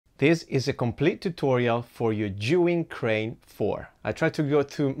This is a complete tutorial for your Zhiyun CRANE 4. I tried to go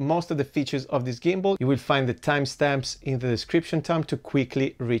through most of the features of this gimbal. You will find the timestamps in the description tab to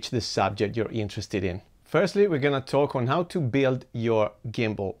quickly reach the subject you're interested in. Firstly, we're going to talk on how to build your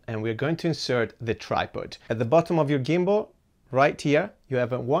gimbal, and we're going to insert the tripod. At the bottom of your gimbal, right here, you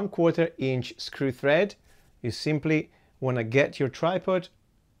have a 1/4 inch screw thread. You simply want to get your tripod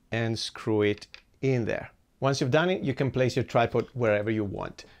and screw it in there. Once you've done it, you can place your tripod wherever you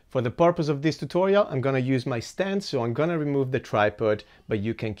want. For the purpose of this tutorial, I'm going to use my stand, so I'm going to remove the tripod, but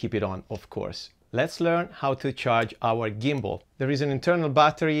you can keep it on, of course. Let's learn how to charge our gimbal. There is an internal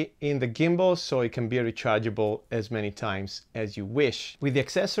battery in the gimbal, so it can be rechargeable as many times as you wish. With the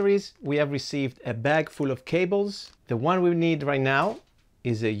accessories, we have received a bag full of cables. The one we need right now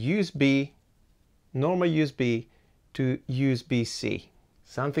is a USB, normal USB to USB-C.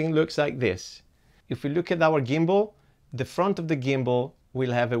 Something looks like this. If we look at our gimbal, the front of the gimbal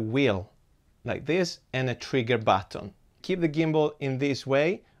will have a wheel like this and a trigger button. Keep the gimbal in this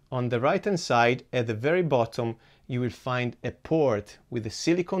way. On the right hand side at the very bottom you will find a port with a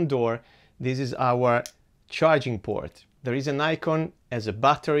silicone door. This is our charging port. There is an icon as a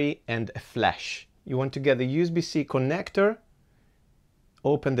battery and a flash. You want to get the USB-C connector,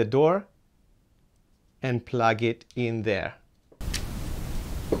 open the door and plug it in there.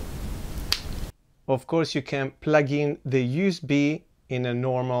 Of course, you can plug in the USB in a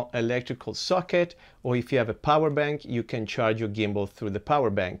normal electrical socket, or if you have a power bank, you can charge your gimbal through the power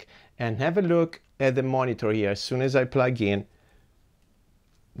bank. And have a look at the monitor here. As soon as I plug in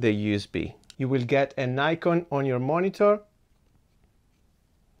the USB, you will get an icon on your monitor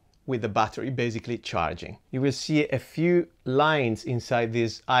with the battery basically charging. You will see a few lines inside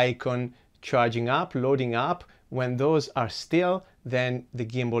this icon charging up, loading up. When those are still, then the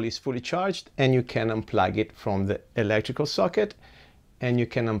gimbal is fully charged and you can unplug it from the electrical socket, and you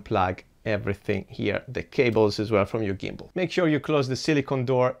can unplug everything here, the cables as well, from your gimbal. Make sure you close the silicone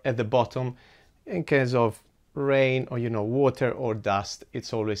door at the bottom. In case of rain or water or dust,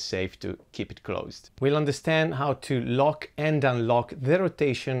 it's always safe to keep it closed. We'll understand how to lock and unlock the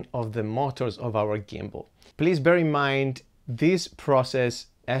rotation of the motors of our gimbal. Please bear in mind this process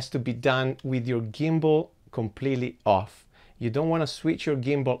has to be done with your gimbal completely off. You don't want to switch your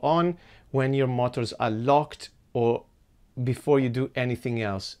gimbal on when your motors are locked or before you do anything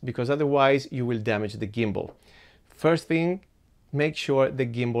else, because otherwise you will damage the gimbal. First thing, make sure the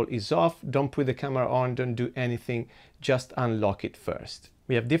gimbal is off. Don't put the camera on, don't do anything, just unlock it first.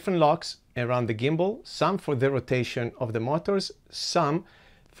 We have different locks around the gimbal, some for the rotation of the motors, some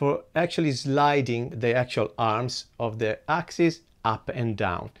for actually sliding the actual arms of the axis up and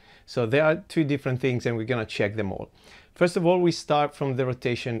down. So there are two different things and we're going to check them all. First of all, we start from the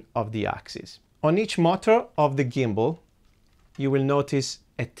rotation of the axis. On each motor of the gimbal, you will notice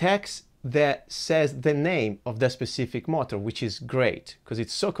a text that says the name of the specific motor, which is great because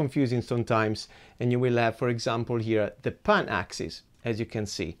it's so confusing sometimes. And you will have, for example, here the pan axis, as you can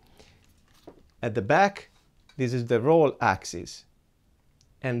see. At the back, this is the roll axis.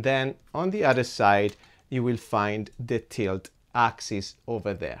 And then on the other side, you will find the tilt axis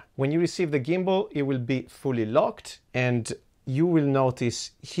over there. When you receive the gimbal, it will be fully locked, and you will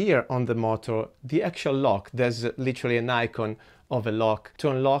notice here on the motor the actual lock. There's literally an icon of a lock. To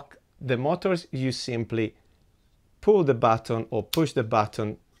unlock the motors, you simply pull the button or push the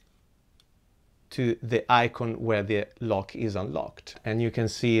button to the icon where the lock is unlocked, and you can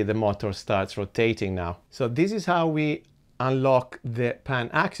see the motor starts rotating now. So this is how we unlock the pan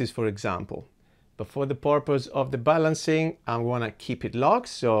axis, for example. But for the purpose of the balancing, I want to keep it locked,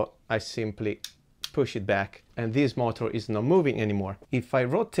 so I simply push it back and this motor is not moving anymore. If I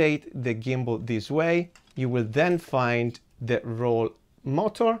rotate the gimbal this way, you will then find the roll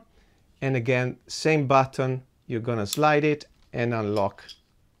motor, and again, same button, you're gonna slide it and unlock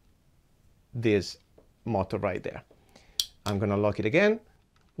this motor right there. I'm gonna lock it again.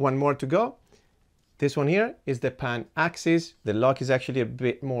 One more to go. This one here is the pan axis. The lock is actually a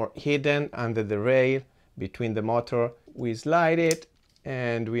bit more hidden under the rail between the motor. We slide it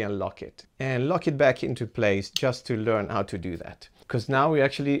and we unlock it and lock it back into place, just to learn how to do that. Because now we're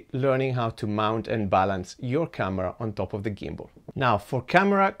actually learning how to mount and balance your camera on top of the gimbal. Now for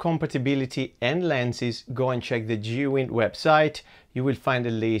camera compatibility and lenses, go and check the ZHIYUN website. You will find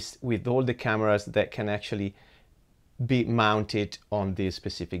a list with all the cameras that can actually be mounted on this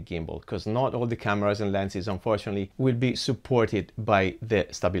specific gimbal, because not all the cameras and lenses unfortunately will be supported by the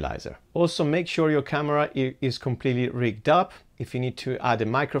stabilizer. Also make sure your camera is completely rigged up. If you need to add a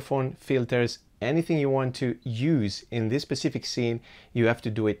microphone, filters, anything you want to use in this specific scene, you have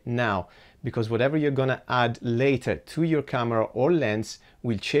to do it now. because whatever you're gonna add later to your camera or lens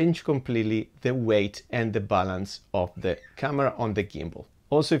will change completely the weight and the balance of the camera on the gimbal.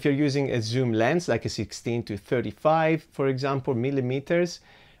 Also, if you're using a zoom lens like a 16 to 35, for example, millimeters,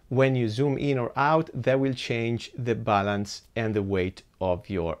 when you zoom in or out, that will change the balance and the weight of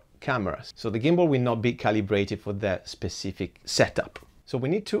your cameras. So the gimbal will not be calibrated for that specific setup. So we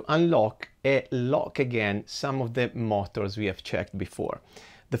need to unlock and lock again some of the motors we have checked before.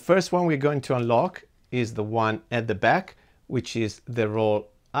 The first one we're going to unlock is the one at the back, which is the roll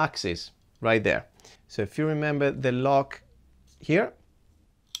axis right there. So if you remember the lock here,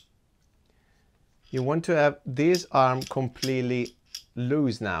 you want to have this arm completely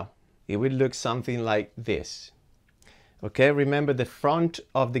loose now. It will look something like this. Okay, remember the front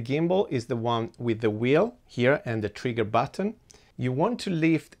of the gimbal is the one with the wheel here and the trigger button. You want to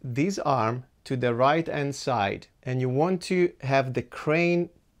lift this arm to the right hand side and you want to have the crane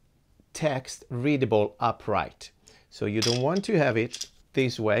text readable upright. So you don't want to have it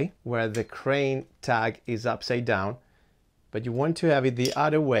this way where the crane tag is upside down, but you want to have it the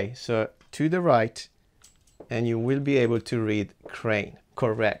other way, so to the right, and you will be able to read crane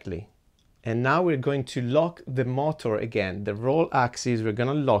correctly. And now we're going to lock the motor again, the roll axis. We're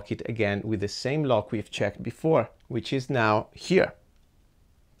going to lock it again with the same lock we've checked before, which is now here.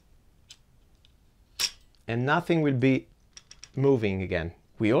 And nothing will be moving again.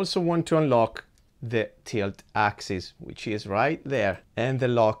 We also want to unlock the tilt axis, which is right there. And the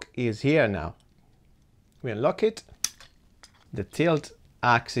lock is here now. We unlock it. The tilt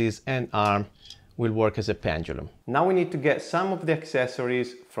axis and arm will work as a pendulum. Now we need to get some of the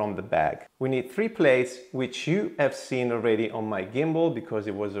accessories from the bag. We need 3 plates, which you have seen already on my gimbal because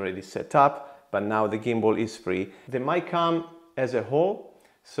it was already set up, but now the gimbal is free. They might come as a whole,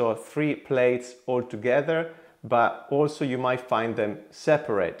 so 3 plates all together, but also you might find them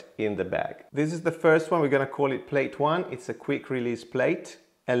separate in the bag. This is the first one. We're going to call it plate 1. It's a quick release plate.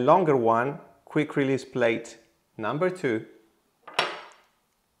 A longer one, quick release plate number 2.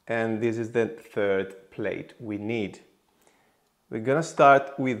 And this is the 3rd plate we need. We're going to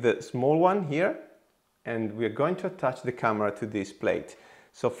start with the small one here, and we're going to attach the camera to this plate.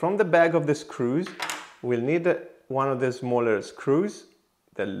 So from the bag of the screws, we'll need one of the smaller screws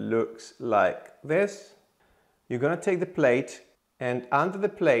that looks like this. You're going to take the plate, and under the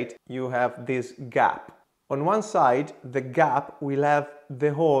plate you have this gap. On one side, the gap will have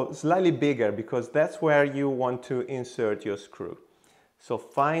the hole slightly bigger because that's where you want to insert your screw. So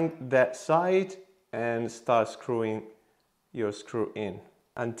find that side and start screwing your screw in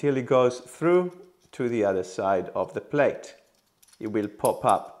until it goes through to the other side of the plate. It will pop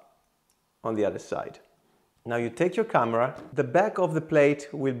up on the other side. Now you take your camera. The back of the plate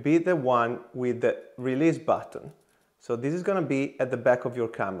will be the one with the release button. So this is going to be at the back of your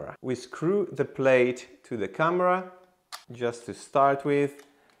camera. We screw the plate to the camera just to start with.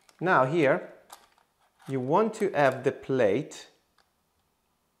 Now here you want to have the plate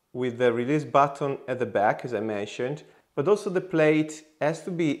with the release button at the back, as I mentioned, but also the plate has to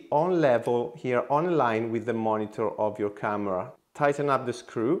be on level here, on a line with the monitor of your camera. Tighten up the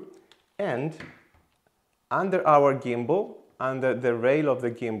screw, and under our gimbal, under the rail of the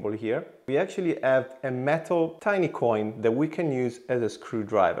gimbal here, we actually have a metal tiny coin that we can use as a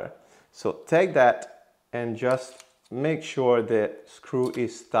screwdriver. So take that and just make sure the screw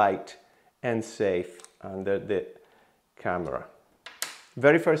is tight and safe under the camera.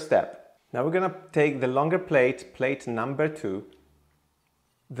 Very first step. Now we're going to take the longer plate, plate number 2.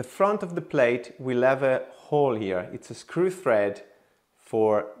 The front of the plate will have a hole here. It's a screw thread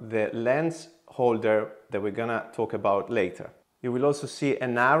for the lens holder that we're going to talk about later. You will also see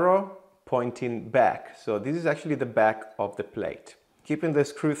an arrow pointing back. So this is actually the back of the plate. Keeping the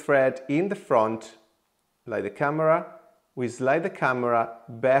screw thread in the front, like the camera, we slide the camera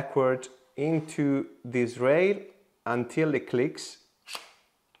backward into this rail until it clicks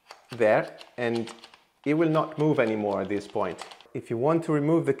there, and it will not move anymore at this point. If you want to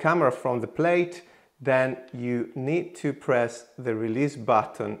remove the camera from the plate, then you need to press the release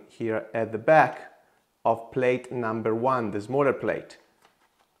button here at the back of plate number 1, the smaller plate,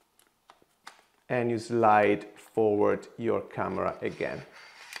 and you slide forward your camera again.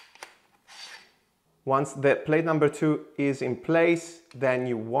 Once the plate number 2 is in place, then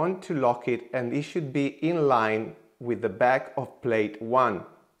you want to lock it, and it should be in line with the back of plate 1,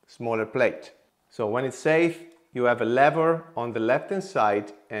 smaller plate. So when it's safe, you have a lever on the left hand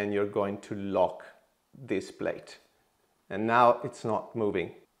side and you're going to lock this plate. And now it's not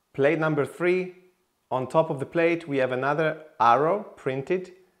moving. Plate number 3, on top of the plate we have another arrow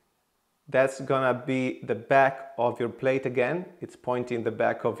printed. That's gonna be the back of your plate again. It's pointing the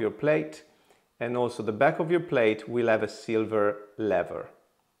back of your plate. and also the back of your plate will have a silver lever.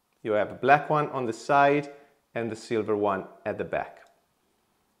 You have a black one on the side and the silver one at the back.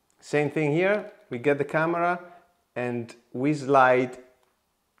 Same thing here, we get the camera and we slide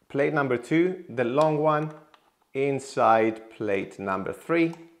plate number 2, the long one, inside plate number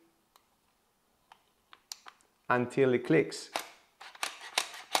 3 until it clicks.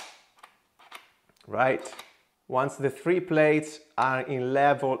 Right? Once the 3 plates are in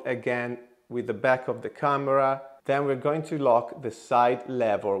level again with the back of the camera, then we're going to lock the side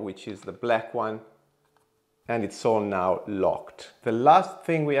lever, which is the black one, and it's all now locked. The last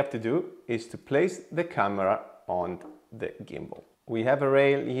thing we have to do is to place the camera on the gimbal. We have a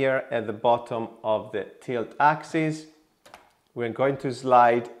rail here at the bottom of the tilt axis. We're going to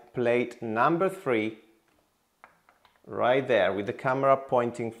slide plate number 3 right there with the camera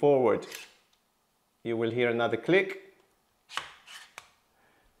pointing forward. You will hear another click,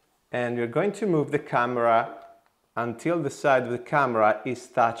 and we're going to move the camera until the side of the camera is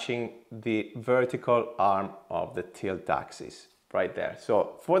touching the vertical arm of the tilt axis right there.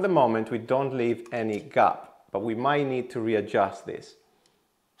 So for the moment we don't leave any gap, but we might need to readjust this.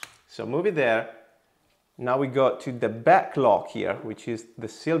 So move it there. Now we go to the back lock here, which is the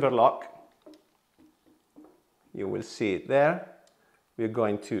silver lock. You will see it there. We're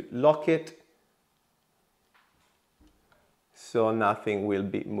going to lock it so nothing will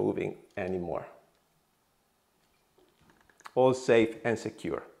be moving anymore. All safe and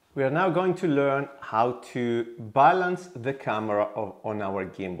secure. We are now going to learn how to balance the camera on our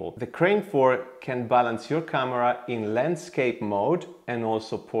gimbal. The Crane 4 can balance your camera in landscape mode and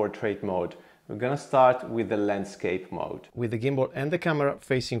also portrait mode. We're gonna start with the landscape mode. With the gimbal and the camera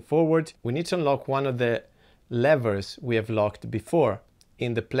facing forward, we need to unlock one of the levers we have locked before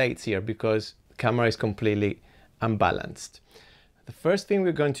in the plates here because the camera is completely unbalanced. The first thing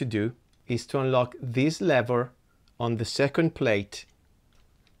we're going to do is to unlock this lever on the second plate,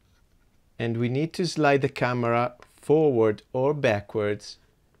 and we need to slide the camera forward or backwards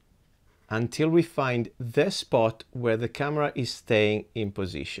until we find the spot where the camera is staying in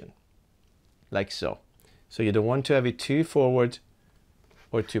position, like so. So you don't want to have it too forward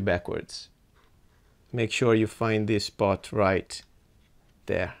or too backwards. Make sure you find this spot right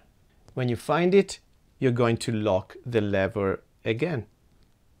there. When you find it, you're going to lock the lever again.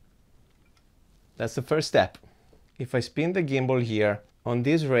 That's the first step. If I spin the gimbal here, on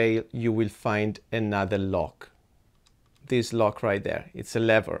this rail you will find another lock. This lock right there, it's a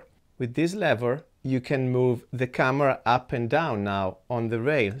lever. With this lever you can move the camera up and down now on the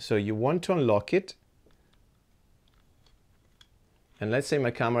rail. So you want to unlock it, and let's say my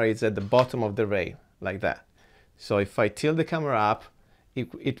camera is at the bottom of the rail, like that. So if I tilt the camera up,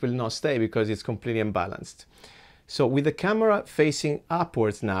 it will not stay because it's completely unbalanced. So with the camera facing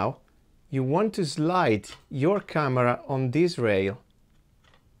upwards now, you want to slide your camera on this rail,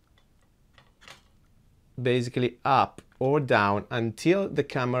 basically up or down until the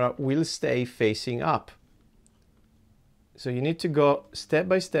camera will stay facing up. So you need to go step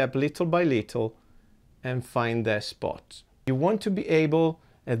by step, little by little, and find that spot. You want to be able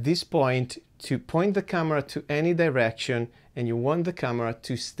at this point to point the camera to any direction, and you want the camera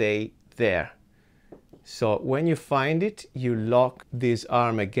to stay there. So when you find it, you lock this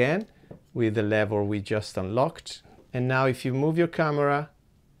arm again with the lever we just unlocked. And now if you move your camera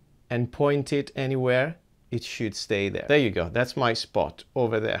and point it anywhere, it should stay there. There you go, that's my spot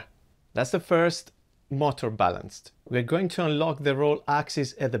over there. That's the first motor balanced. We're going to unlock the roll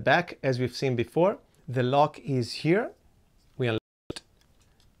axis at the back as we've seen before. The lock is here. We unlock it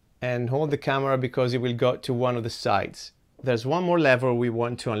and hold the camera because it will go to one of the sides. There's one more lever we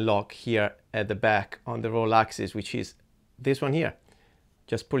want to unlock here at the back on the roll axis, which is this one here.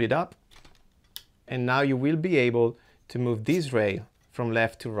 Just pull it up, and now you will be able to move this rail from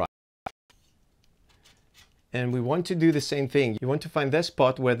left to right. And we want to do the same thing. You want to find that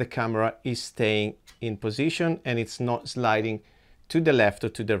spot where the camera is staying in position and it's not sliding to the left or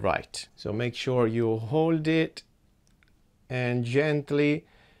to the right. So make sure you hold it and gently.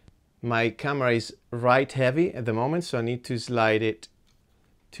 My camera is right heavy at the moment, so I need to slide it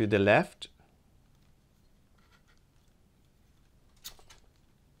to the left.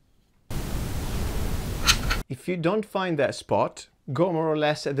 If you don't find that spot, go more or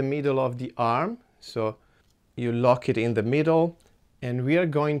less at the middle of the arm. So you lock it in the middle, and we are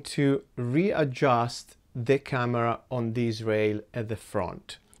going to readjust the camera on this rail at the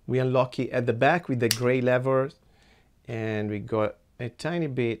front. We unlock it at the back with the gray lever, and we go a tiny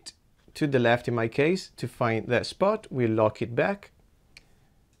bit to the left in my case to find that spot. We lock it back.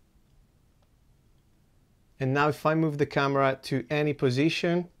 And now if I move the camera to any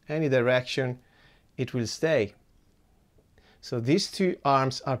position, any direction, it will stay. So these two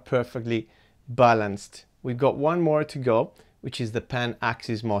arms are perfectly balanced. We've got one more to go, which is the pan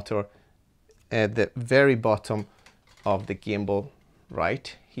axis motor at the very bottom of the gimbal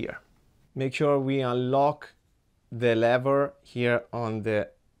right here. Make sure we unlock the lever here on the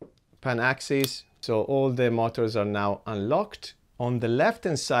pan axis. So all the motors are now unlocked. On the left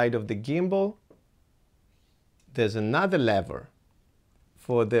hand side of the gimbal, there's another lever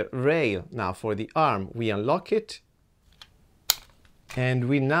for the rail. Now for the arm, we unlock it. And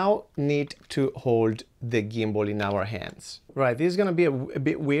we now need to hold the gimbal in our hands. Right, this is going to be a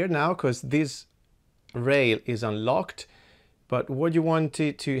bit weird now because this rail is unlocked. But what you want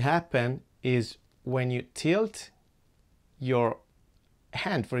it to happen is when you tilt your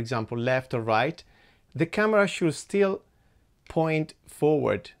hand, for example, left or right, the camera should still point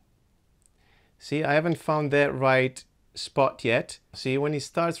forward. See, I haven't found the right spot yet. See, when it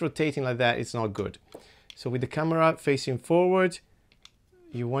starts rotating like that, it's not good. So with the camera facing forward,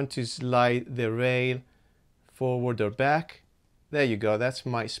 you want to slide the rail forward or back. There you go, that's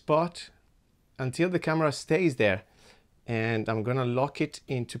my spot until the camera stays there. And I'm gonna lock it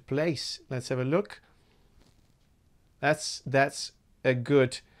into place. Let's have a look. That's a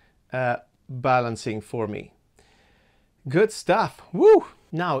good balancing for me. Good stuff, woo!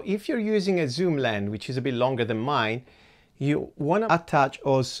 Now, if you're using a zoom lens, which is a bit longer than mine, you wanna attach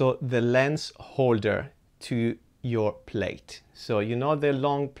also the lens holder to your plate. So you know the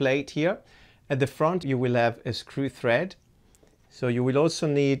long plate here? At the front you will have a screw thread. So you will also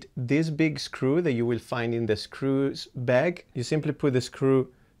need this big screw that you will find in the screws bag. You simply put the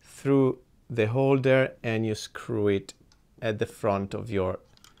screw through the holder and you screw it at the front of your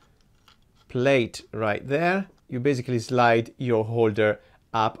plate right there. You basically slide your holder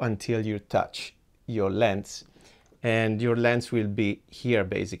up until you touch your lens, and your lens will be here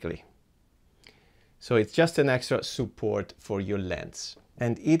basically. So it's just an extra support for your lens.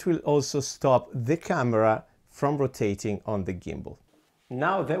 And it will also stop the camera from rotating on the gimbal.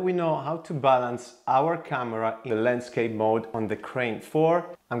 Now that we know how to balance our camera in the landscape mode on the Crane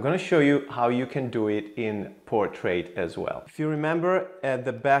 4, I'm going to show you how you can do it in portrait as well. If you remember, at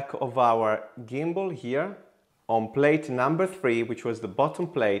the back of our gimbal here, on plate number 3, which was the bottom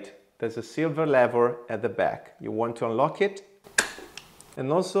plate, there's a silver lever at the back. You want to unlock it.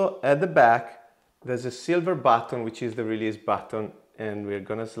 And also at the back, there's a silver button, which is the release button, and we're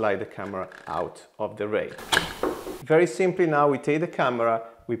gonna slide the camera out of the rail. Very simply now, we take the camera,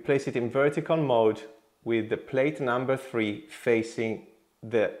 we place it in vertical mode with the plate number 3 facing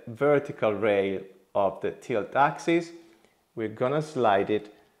the vertical rail of the tilt axis. We're gonna slide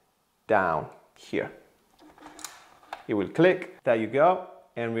it down here. It will click, there you go,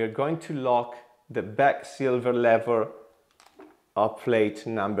 and we're going to lock the back silver lever of plate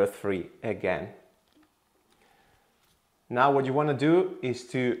number 3 again. Now what you want to do is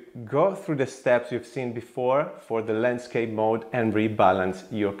to go through the steps you've seen before for the landscape mode and rebalance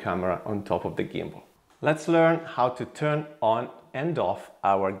your camera on top of the gimbal. Let's learn how to turn on and off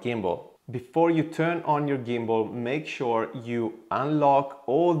our gimbal. Before you turn on your gimbal, make sure you unlock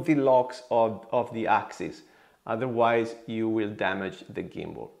all the locks of the axis. Otherwise, you will damage the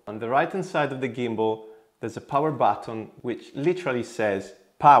gimbal. On the right hand side of the gimbal, there's a power button which literally says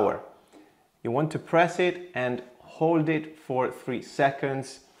power. You want to press it and hold it for 3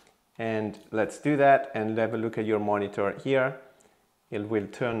 seconds, and let's do that and have a look at your monitor here. It will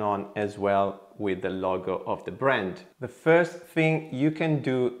turn on as well with the logo of the brand. The first thing you can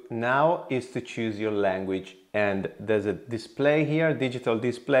do now is to choose your language, and there's a display here, digital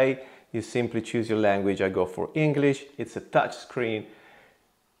display. You simply choose your language. I go for English. It's a touch screen,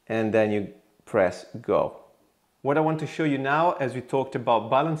 and then you press go. What I want to show you now, as we talked about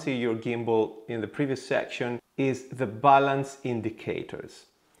balancing your gimbal in the previous section, is the balance indicators.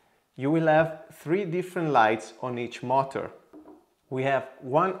 You will have 3 different lights on each motor. We have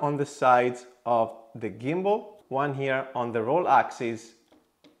one on the sides of the gimbal, one here on the roll axis,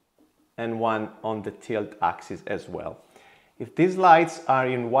 and one on the tilt axis as well. If these lights are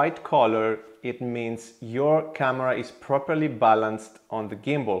in white color, it means your camera is properly balanced on the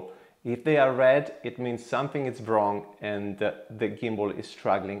gimbal. If they are red, it means something is wrong and the gimbal is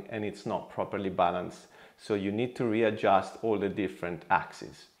struggling and it's not properly balanced. So you need to readjust all the different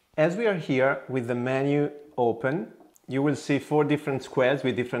axes. As we are here with the menu open, you will see 4 different squares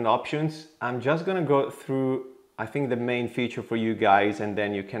with different options. I'm just gonna go through, I think, the main feature for you guys, and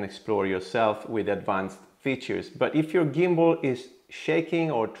then you can explore yourself with advanced features. But if your gimbal is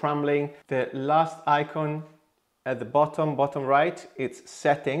shaking or trembling, the last icon at the bottom right, it's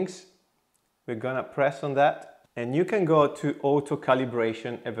settings. We're gonna press on that. And you can go to auto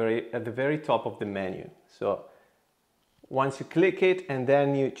calibration at the very top of the menu. So once you click it and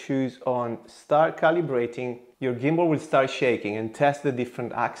then you choose on start calibrating, your gimbal will start shaking and test the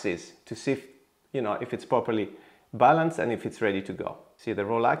different axes to see if, if it's properly balanced and if it's ready to go. See the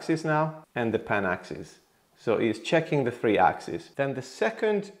roll axis now and the pan axis. So it's checking the 3 axes. Then the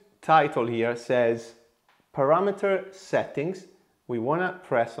second title here says parameter settings. We want to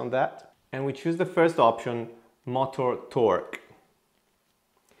press on that and we choose the first option, motor torque.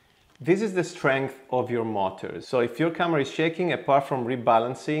 This is the strength of your motors. So if your camera is shaking, apart from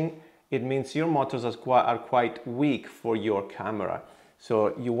rebalancing, it means your motors are quite weak for your camera.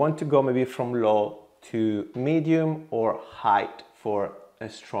 So you want to go maybe from low to medium or height for a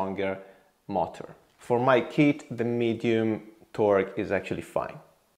stronger motor. For my kit, the medium torque is actually fine.